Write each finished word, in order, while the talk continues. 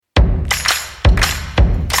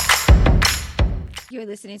You're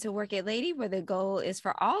listening to Work It Lady, where the goal is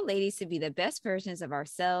for all ladies to be the best versions of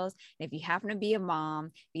ourselves. And if you happen to be a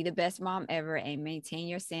mom, be the best mom ever and maintain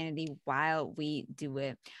your sanity while we do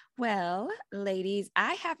it. Well, ladies,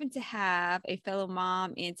 I happen to have a fellow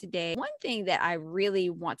mom in today. One thing that I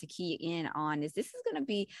really want to key in on is this is going to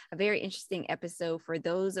be a very interesting episode for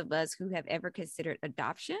those of us who have ever considered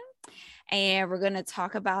adoption. And we're going to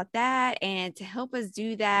talk about that. And to help us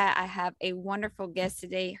do that, I have a wonderful guest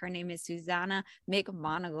today. Her name is Susanna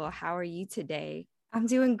McMonagle. How are you today? I'm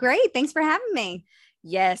doing great. Thanks for having me.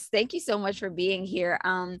 Yes, thank you so much for being here.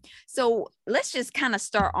 So let's just kind of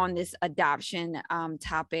start on this adoption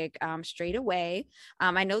topic straight away.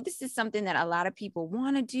 I know this is something that a lot of people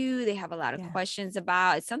want to do. They have a lot of questions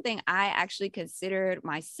about. It's something I actually considered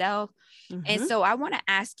myself. And so I want to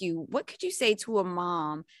ask you, what could you say to a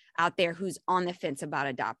mom out there who's on the fence about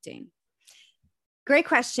adopting? Great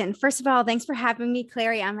question. First of all, thanks for having me,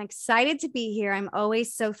 Clary. I'm excited to be here. I'm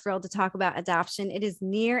always so thrilled to talk about adoption. It is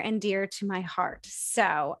near and dear to my heart.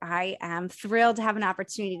 So I am thrilled to have an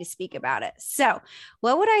opportunity to speak about it. So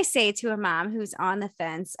what would I say to a mom who's on the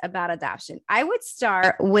fence about adoption? I would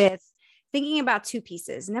start with thinking about two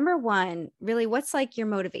pieces. Number one, really, what's like your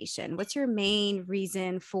motivation? What's your main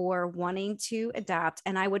reason for wanting to adopt?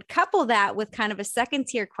 And I would couple that with kind of a second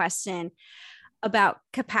tier question about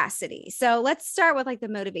capacity. So let's start with like the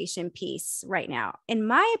motivation piece right now. In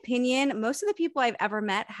my opinion, most of the people I've ever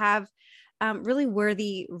met have really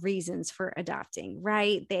worthy reasons for adopting,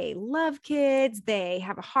 right? They love kids. They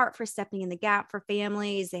have a heart for stepping in the gap for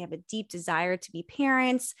families. They have a deep desire to be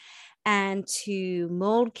parents and to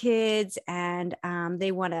mold kids. And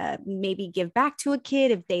they want to maybe give back to a kid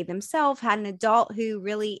if they themselves had an adult who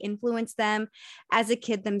really influenced them as a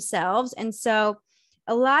kid themselves. And so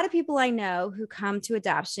a lot of people I know who come to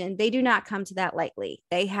adoption, they do not come to that lightly.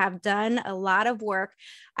 They have done a lot of work.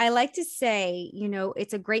 I like to say,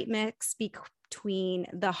 it's a great mix between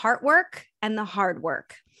the heart work and the hard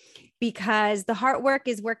work, because the hard work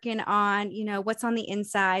is working on, what's on the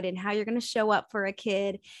inside and how you're going to show up for a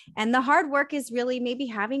kid. And the hard work is really maybe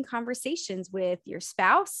having conversations with your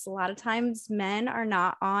spouse. A lot of times men are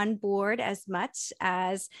not on board as much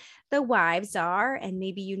as the wives are. And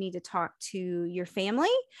maybe you need to talk to your family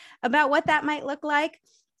about what that might look like.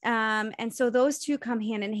 And so those two come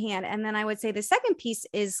hand in hand. And then I would say the second piece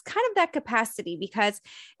is kind of that capacity, because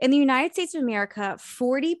in the United States of America,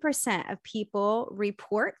 40% of people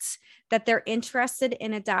report that they're interested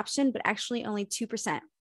in adoption, but actually only 2%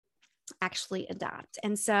 actually adopt.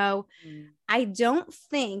 And so I don't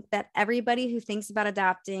think that everybody who thinks about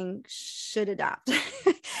adopting should adopt.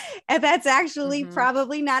 And that's actually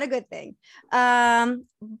probably not a good thing.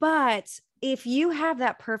 But if you have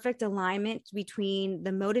that perfect alignment between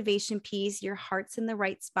the motivation piece, your heart's in the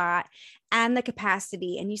right spot, and the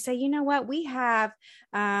capacity, and you say, you know what, we have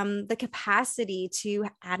the capacity to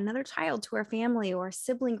add another child to our family or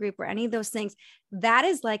sibling group or any of those things, that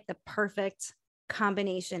is like the perfect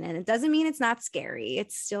combination. And it doesn't mean it's not scary.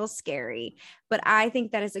 It's still scary, but I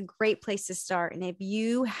think that is a great place to start. And if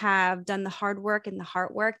you have done the hard work and the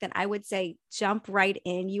heart work, then I would say jump right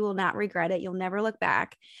in. You will not regret it. You'll never look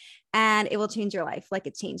back, and it will change your life like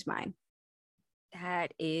it changed mine.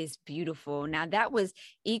 That is beautiful. Now, that was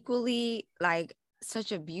equally like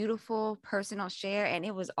such a beautiful personal share, and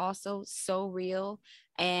it was also so real.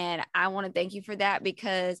 And I want to thank you for that,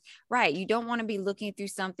 because right, you don't want to be looking through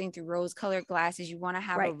something through rose-colored glasses. You want to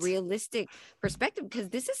have a realistic perspective, because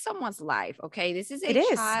this is someone's life. Okay, this is a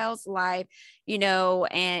child's life,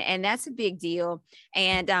 and that's a big deal.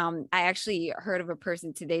 And I actually heard of a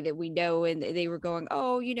person today that we know, and they were going,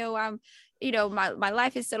 oh, my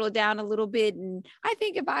life has settled down a little bit, and I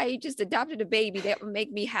think if I just adopted a baby, that would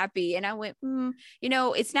make me happy. And I went,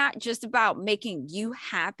 it's not just about making you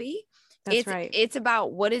happy. It's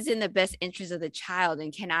about what is in the best interest of the child,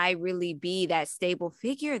 and can I really be that stable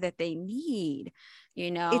figure that they need,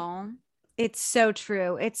 It's so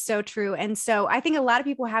true. It's so true. And so I think a lot of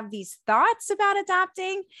people have these thoughts about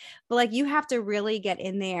adopting, but like you have to really get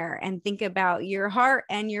in there and think about your heart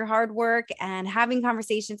and your hard work and having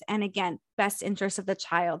conversations. And again, best interest of the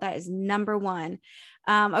child. That is number one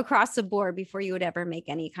across the board before you would ever make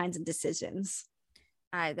any kinds of decisions.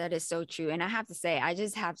 That is so true. And I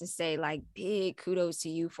just have to say, like, big kudos to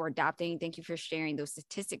you for adopting. Thank you for sharing those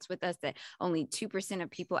statistics with us, that only 2%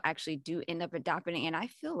 of people actually do end up adopting. And I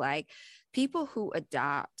feel like people who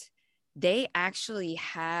adopt, they actually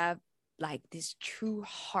have like this true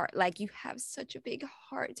heart. Like, you have such a big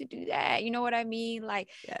heart to do that. You know what I mean? Like,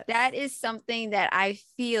 that is something that I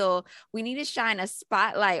feel we need to shine a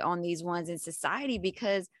spotlight on these ones in society,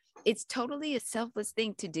 because it's totally a selfless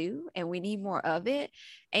thing to do, and we need more of it.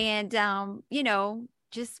 And you know,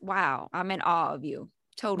 just wow, I'm in awe of you.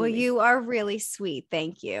 Well, Totally. you are really sweet.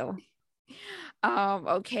 Thank you.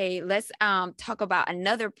 Okay, let's talk about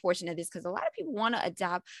another portion of this, because a lot of people want to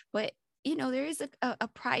adopt, but you know, there is a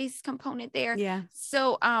price component there. Yeah.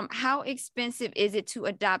 So how expensive is it to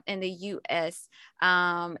adopt in the US?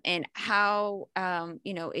 And how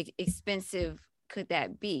you know, expensive could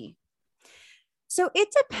that be? So it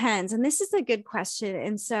depends. And this is a good question.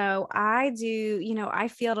 And so I do, I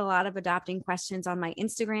field a lot of adopting questions on my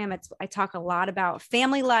Instagram. I talk a lot about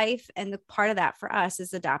family life. And the part of that for us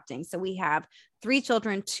is adopting. So we have 3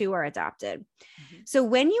 children, 2 are adopted. Mhm. So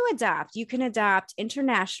when you adopt, you can adopt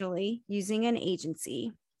internationally using an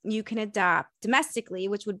agency. You can adopt domestically,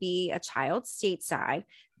 which would be a child stateside,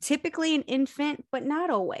 typically an infant, but not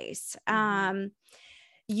always. Mhm.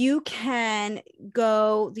 You can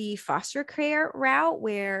go the foster care route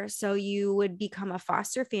where so you would become a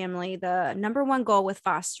foster family. The number one goal with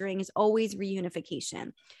fostering is always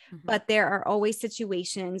reunification, Mhm. but there are always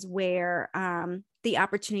situations where the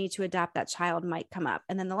opportunity to adopt that child might come up.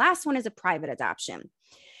 And then the last one is a private adoption.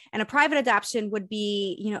 And a private adoption would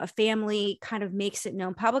be, a family kind of makes it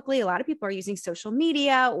known publicly. A lot of people are using social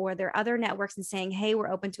media or their other networks and saying, hey,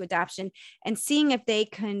 we're open to adoption, and seeing if they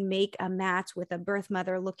can make a match with a birth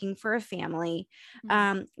mother looking for a family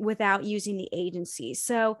Mhm. without using the agency.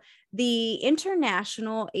 So the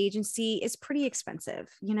international agency is pretty expensive.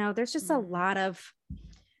 There's just Mhm.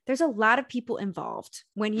 there's a lot of people involved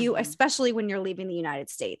when you, Mhm. especially when you're leaving the United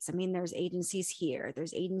States. I mean, there's agencies here,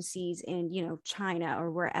 there's agencies in, China or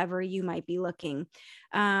wherever you might be looking.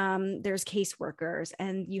 There's caseworkers,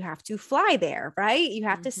 and you have to fly there, right? You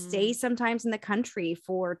have to stay Mhm. sometimes in the country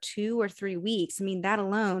for 2 or 3 weeks. I mean, that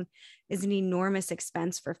alone is an enormous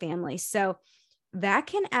expense for families. So that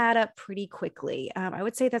can add up pretty quickly. I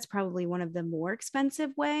would say that's probably one of the more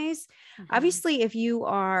expensive ways. Mhm. Obviously, if you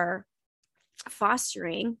are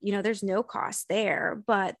fostering, there's no cost there,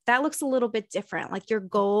 but that looks a little bit different. Like your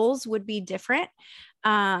goals would be different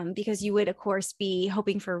because you would, of course, be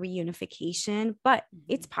hoping for reunification, but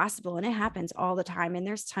it's Mhm. possible and it happens all the time. And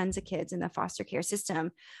there's tons of kids in the foster care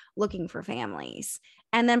system looking for families.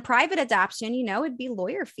 And then private adoption, it'd be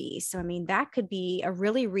lawyer fees. So, I mean, that could be a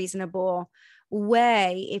really reasonable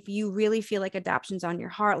way if you really feel like adoption's on your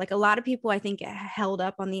heart. Like a lot of people, I think, get held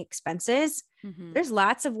up on the expenses. Mhm. There's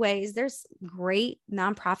lots of ways. There's great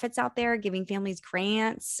nonprofits out there giving families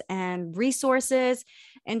grants and resources.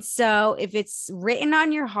 And so if it's written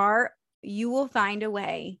on your heart, you will find a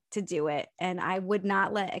way to do it. And I would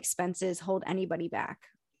not let expenses hold anybody back.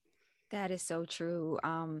 That is so true.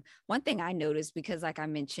 One thing I noticed, because like I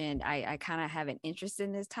mentioned, I kind of have an interest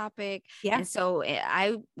in this topic. Yeah. And so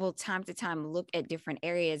I will time to time look at different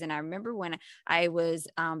areas. And I remember when I was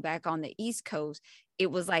back on the East Coast,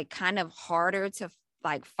 it was like kind of harder to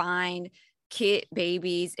like find kid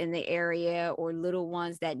babies in the area or little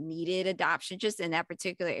ones that needed adoption just in that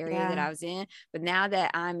particular area that Yeah. I was in. But now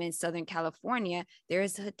that I'm in Southern California,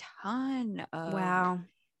 there's a ton of, Wow.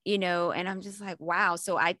 you know, and I'm just like, wow.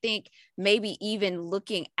 So I think maybe even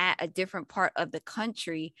looking at a different part of the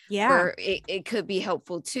country Yeah. where it could be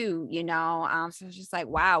helpful too, you know. So it's just like,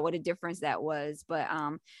 wow, what a difference that was. But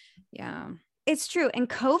yeah. It's true. And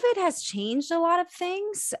COVID has changed a lot of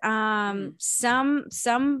things. Mm.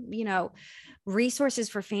 Some, resources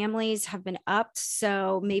for families have been upped.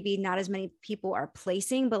 So maybe not as many people are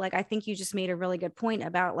placing, but like I think you just made a really good point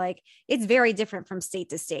about like it's very different from state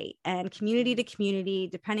to state and community to Mm. community,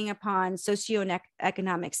 depending upon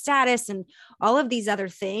socioeconomic status and all of these other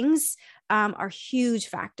things are huge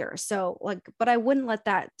factors. So like, but I wouldn't let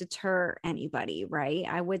that deter anybody, right?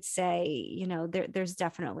 I would say, there's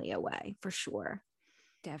definitely a way for sure.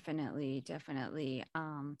 Definitely, definitely.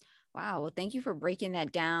 Wow. Well, thank you for breaking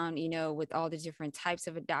that down, you know, with all the different types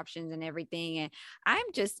of adoptions and everything. And I'm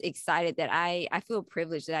just excited that I feel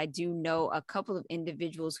privileged that I do know a couple of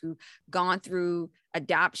individuals who gone through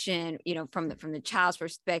adoption, you know, from the child's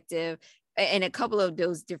perspective in a couple of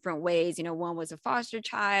those different ways. You know, one was a foster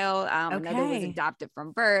child, another was Okay. adopted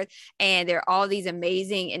from birth, and they're all these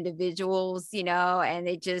amazing individuals, you know, and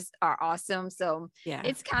they just are awesome. So Yeah.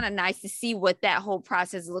 it's kind of nice to see what that whole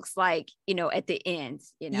process looks like, you know, at the end,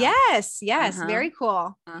 you know. Yes. Yes. Uh-huh. Very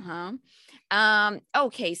cool. Uh-huh.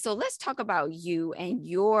 Okay, so let's talk about you and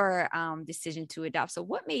your decision to adopt. So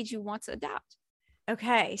what made you want to adopt?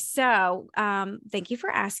 Okay, so thank you for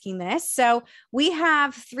asking this. So we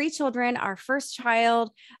have three children. Our first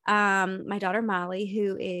child, my daughter Molly,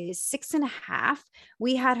 who is 6.5.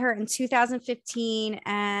 We had her in 2015,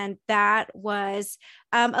 and that was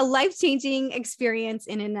a life-changing experience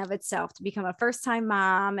in and of itself to become a first-time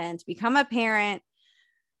mom and to become a parent.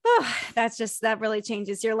 Oh, that really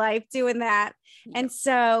changes your life doing that. Yep. And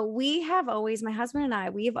so my husband and I,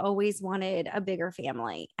 we've always wanted a bigger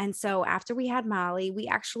family. And so after we had Molly, we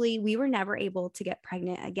were never able to get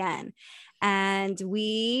pregnant again. And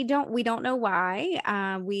we don't know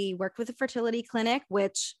why. We worked with a fertility clinic,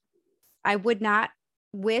 which I would not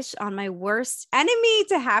wish on my worst enemy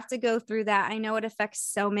to have to go through that. I know it affects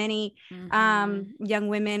so many young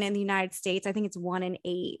women in the United States. I think it's 1 in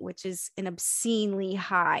 8, which is an obscenely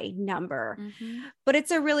high number, but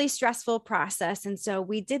it's a really stressful process. And so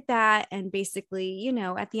we did that. And basically,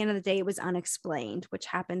 at the end of the day, it was unexplained, which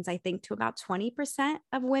happens, I think, to about 20%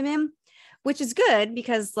 of women, which is good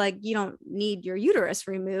because you don't need your uterus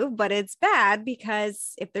removed, but it's bad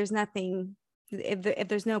because if there's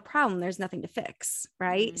no problem, there's nothing to fix.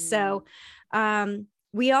 Right. So,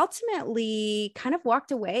 we ultimately kind of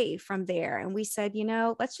walked away from there and we said,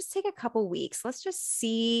 let's just take a couple weeks. Let's just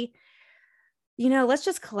see, let's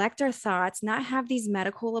just collect our thoughts, not have these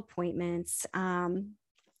medical appointments.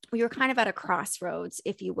 We were kind of at a crossroads,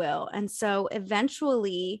 if you will. And so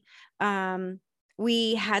eventually,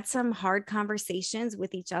 we had some hard conversations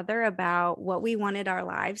with each other about what we wanted our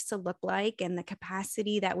lives to look like and the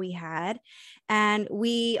capacity that we had. And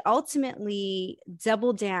we ultimately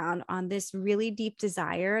doubled down on this really deep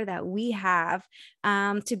desire that we have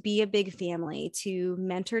to be a big family, to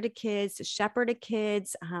mentor to kids, to shepherd to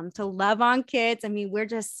kids, to love on kids. I mean, we're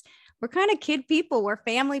kind of kid people. We're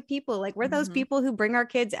family people. We're those people who bring our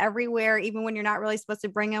kids everywhere, even when you're not really supposed to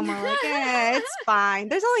bring them. We're like, it's fine.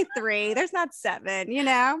 There's only 3. There's not 7,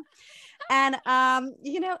 And,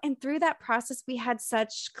 and through that process, we had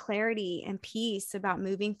such clarity and peace about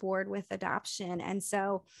moving forward with adoption. And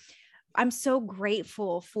so I'm so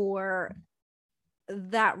grateful for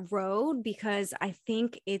that road because I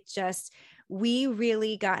think we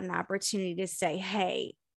really got an opportunity to say,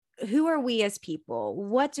 hey, who are we as people?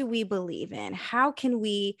 What do we believe in? How can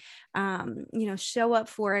we, show up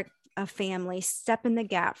for a family, step in the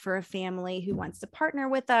gap for a family who wants to partner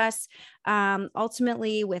with us,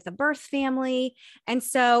 ultimately with a birth family. And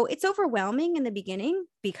so it's overwhelming in the beginning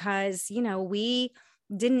because, we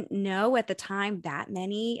didn't know at the time that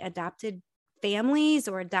many adopted families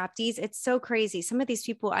or adoptees. It's so crazy. Some of these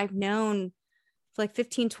people I've known for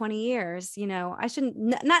 15, 20 years, I shouldn't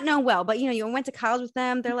not know well, but you went to college with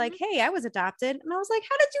them. They're like, hey, I was adopted. And I was like,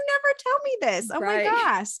 how did you never tell me this? Oh my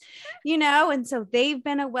gosh, and so they've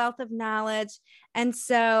been a wealth of knowledge. And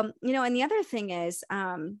so, and the other thing is,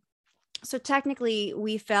 so technically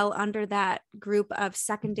we fell under that group of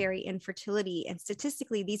secondary infertility. And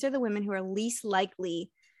statistically, these are the women who are least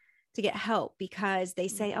likely to get help because they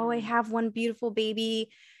say, oh, I have one beautiful baby.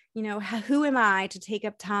 Who am I to take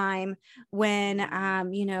up time when,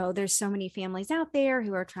 there's so many families out there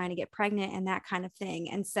who are trying to get pregnant and that kind of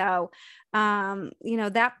thing. And so,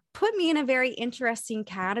 that put me in a very interesting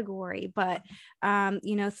category. But,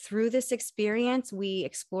 through this experience, we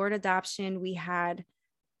explored adoption. We had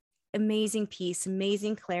amazing peace,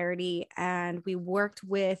 amazing clarity. And we worked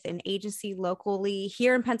with an agency locally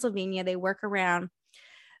here in Pennsylvania. They work around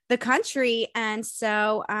the country. And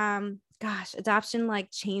so, adoption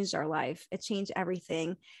changed our life. It changed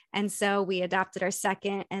everything. And so we adopted our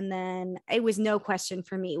second, and then it was no question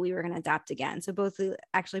for me. We were going to adopt again. So both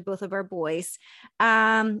of our boys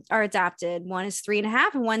are adopted. One is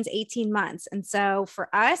 3.5 and one's 18 months. And so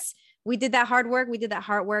for us, we did that hard work.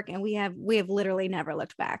 And we have literally never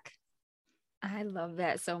looked back. I love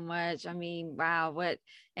that so much. I mean, wow, what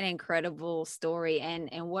an incredible story, and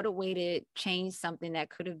what a way to change something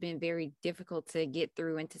that could have been very difficult to get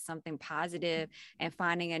through into something positive and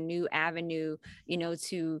finding a new avenue,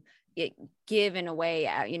 to give in a way,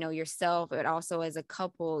 yourself, but also as a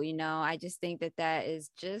couple. I just think that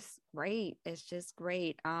is just great. It's just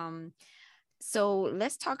great. So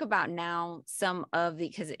let's talk about now some of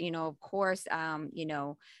because, of course, I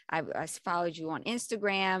followed you on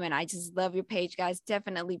Instagram and I just love your page, guys.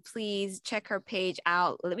 Definitely, please check her page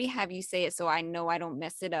out. Let me have you say it so I know I don't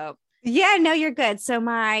mess it up. Yeah, no, you're good. So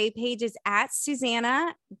my page is at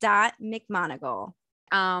Susanna.McMonagle.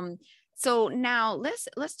 So now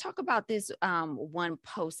let's talk about this one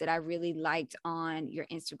post that I really liked on your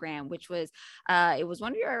Instagram, which was it was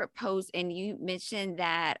one of your posts, and you mentioned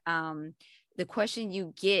that the question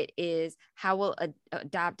you get is, how will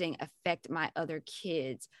adopting affect my other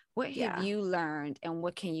kids? What have you learned, and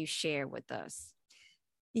what can you share with us?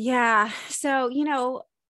 Yeah. So,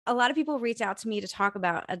 a lot of people reach out to me to talk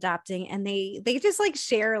about adopting, and they just like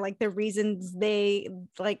share like the reasons they're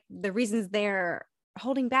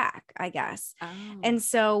holding back, I guess. Oh. And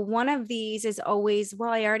so one of these is always, well,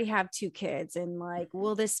 I already have two kids, and like, Mhm.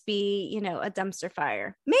 will this be, a dumpster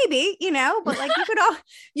fire? Maybe, but like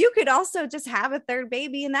you could also just have a third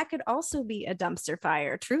baby, and that could also be a dumpster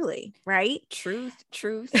fire, truly, right? Truth,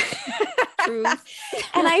 truth, truth.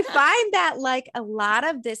 And I find that like a lot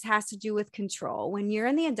of this has to do with control. When you're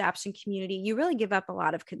in the adoption community, you really give up a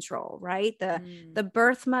lot of control, right? The Mm.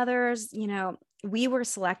 birth mothers, we were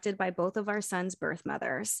selected by both of our sons' birth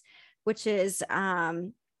mothers, which is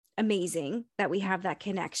amazing that we have that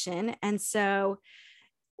connection. And so,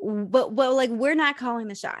 but well, like we're not calling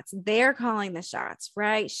the shots, they're calling the shots,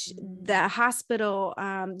 right? The Mm. hospital,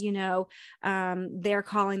 they're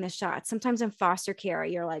calling the shots. Sometimes in foster care,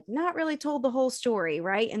 you're like not really told the whole story,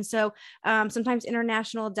 right? And so sometimes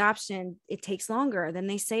international adoption, it takes longer than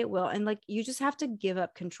they say it will, and like you just have to give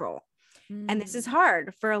up control. And this is Mm.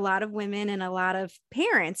 hard for a lot of women and a lot of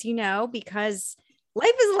parents, because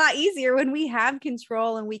life is a lot easier when we have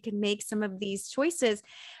control and we can make some of these choices.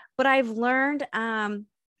 But I've learned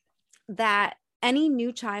that any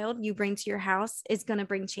new child you bring to your house is going to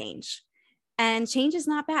bring change. And change is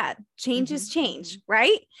not bad. Change is Mhm, change, mhm.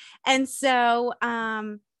 right? And so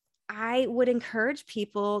I would encourage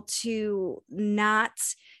people to not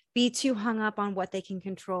be too hung up on what they can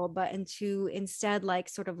control, but and to instead like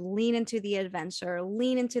sort of lean into the adventure,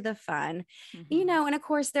 lean into the fun, Mhm. and of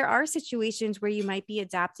course there are situations where you might be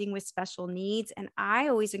adapting with special needs. And I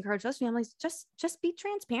always encourage those families, just be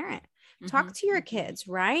transparent, talk Mhm, to your mhm. kids,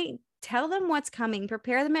 right? Tell them what's coming,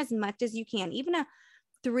 prepare them as much as you can. Even a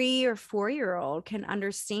 3 or 4 year old can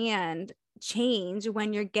understand change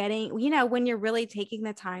when you're getting, when you're really taking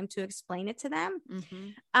the time to explain it to them.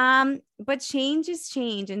 Mhm. But change is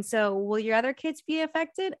change. And so will your other kids be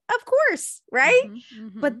affected? Of course, right?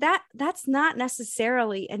 Mhm, But mhm. that's not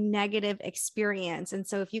necessarily a negative experience. And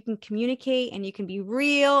so if you can communicate and you can be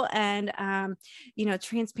real and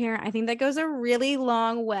transparent, I think that goes a really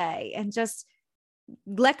long way. And just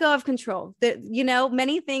let go of control. That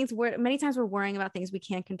many times we're worrying about things we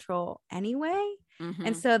can't control anyway.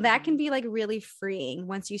 And Mhm, so that can mhm. be like really freeing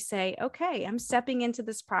once you say, okay, I'm stepping into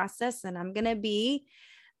this process and I'm going to be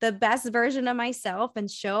the best version of myself and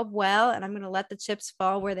show up well, and I'm going to let the chips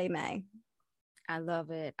fall where they may. I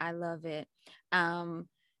love it. I love it. Um,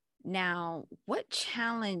 Now, what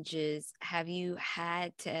challenges have you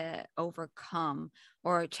had to overcome,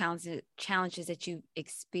 or challenges that you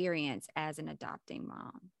experienced as an adopting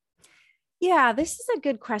mom? Yeah, this is a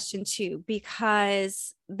good question too,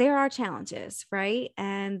 because there are challenges, right?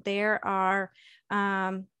 And there are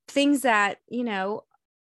things that,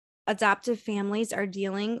 adoptive families are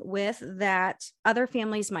dealing with that other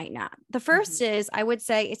families might not. The first Mhm. is, I would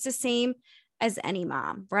say, it's the same as any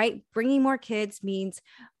mom, right? Bringing more kids means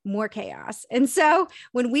more chaos. And so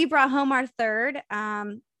when we brought home our third,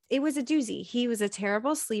 it was a doozy. He was a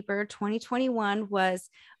terrible sleeper. 2021 was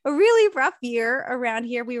a really rough year around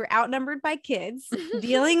here. We were outnumbered by kids,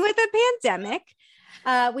 dealing with a pandemic.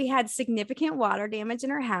 We had significant water damage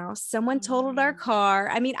in our house. Someone totaled our Mm. car.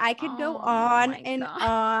 I mean, I could go Oh on my and God.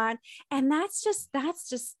 on. And that's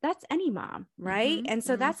any mom, right? Mhm, And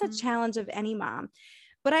so that's a mhm, challenge of any mom.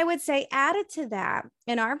 But I would say, added to that,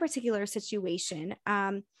 in our particular situation,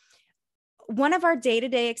 one of our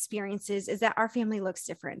day-to-day experiences is that our family looks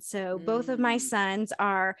different. So both of my mm, sons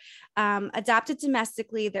are adopted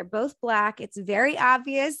domestically. They're both Black. It's very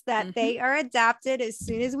obvious that mhm, they are adopted as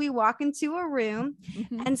soon as we walk into a room.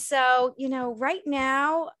 mhm. And so,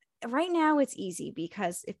 right now it's easy,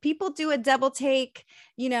 because if people do a double take,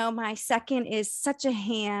 my second is such a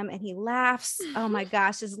ham and he laughs. Oh my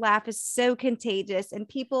gosh, his laugh is so contagious and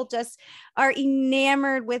people just are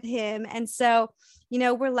enamored with him. And so,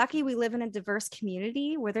 we're lucky we live in a diverse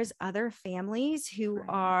community where there's other families who Right.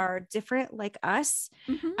 are different like us.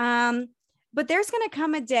 Mhm. Um, but there's going to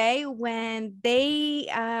come a day when they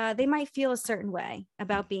might feel a certain way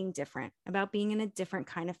about being different, about being in a different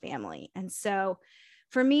kind of family. And so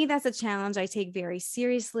for me, that's a challenge I take very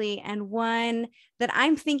seriously, and one that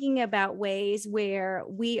I'm thinking about ways where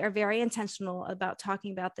we are very intentional about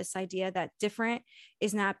talking about this idea that different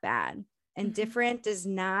is not bad, and Mhm. different does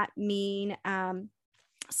not mean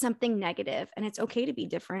something negative, and it's okay to be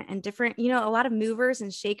different. And different, a lot of movers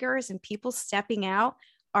and shakers and people stepping out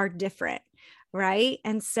are different, right?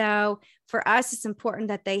 And so for us, it's important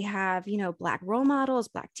that they have, Black role models,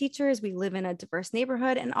 Black teachers. We live in a diverse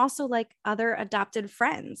neighborhood, and also like other adopted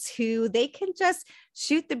friends who they can just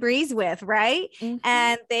shoot the breeze with, right? Mhm.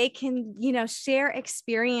 And they can, share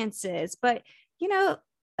experiences. But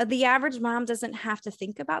the average mom doesn't have to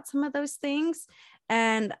think about some of those things.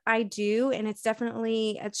 And I do. And it's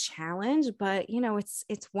definitely a challenge, but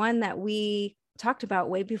it's one that we talked about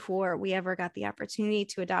way before we ever got the opportunity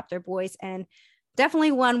to adopt our boys, and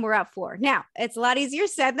definitely one we're up for. Now, it's a lot easier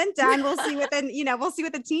said than done. We'll see we'll see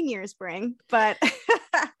what the teen years bring, but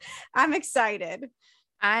I'm excited.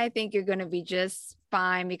 I think you're going to be just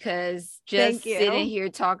fine, because just Thank you. sitting here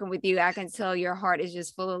talking with you, I can tell your heart is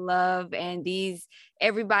just full of love, and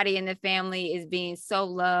everybody in the family is being so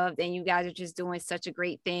loved, and you guys are just doing such a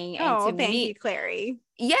great thing. And Oh, to thank me, you, Clary.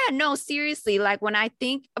 yeah, no, seriously, like when I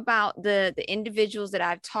think about the individuals that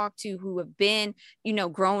I've talked to who have been,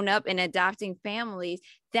 grown up in adopting families,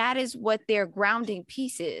 that is what their grounding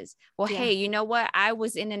piece is. Well, Yeah. hey, you know what? I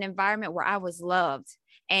was in an environment where I was loved.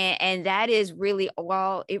 And that is really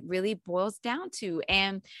all it really boils down to.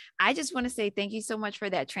 And I just want to say thank you so much for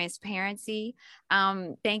that transparency.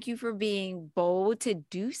 Thank you for being bold to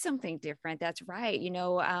do something different. That's right.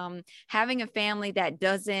 Having a family that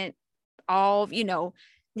doesn't all,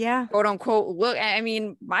 Yeah. quote unquote look, I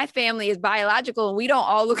mean, my family is biological and we don't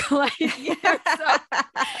all look alike.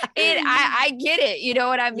 I get it, you know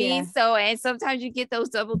what I mean? Yeah. So, and sometimes you get those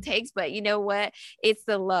double takes, but you know what? It's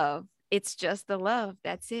the love. It's just the love.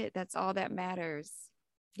 That's it. That's all that matters.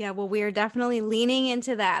 Yeah. Well, we are definitely leaning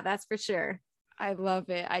into that. That's for sure. I love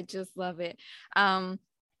it. I just love it.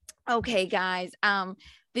 Okay, guys.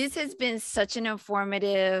 This has been such an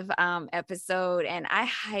informative episode, and I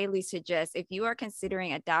highly suggest, if you are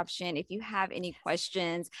considering adoption, if you have any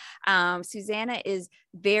questions, Susanna is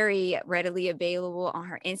very readily available on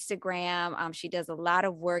her Instagram. She does a lot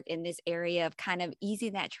of work in this area of kind of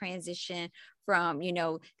easing that transition from,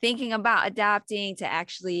 thinking about adopting to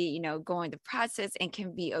actually, going the process, and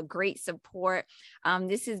can be a great support.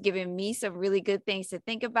 This has given me some really good things to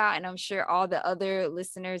think about, and I'm sure all the other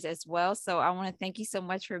listeners as well. So I want to thank you so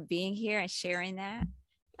much for being here and sharing that.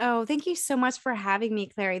 Oh, thank you so much for having me,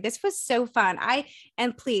 Clary. This was so fun.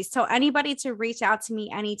 And please tell anybody to reach out to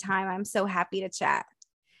me anytime. I'm so happy to chat.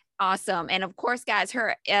 Awesome. And of course, guys,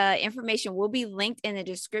 her information will be linked in the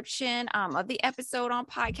description of the episode on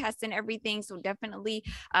podcast and everything. So definitely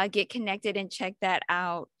get connected and check that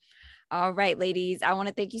out. All right, ladies, I want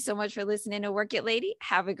to thank you so much for listening to Work It Lady.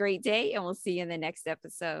 Have a great day, and we'll see you in the next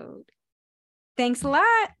episode. Thanks a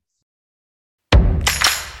lot.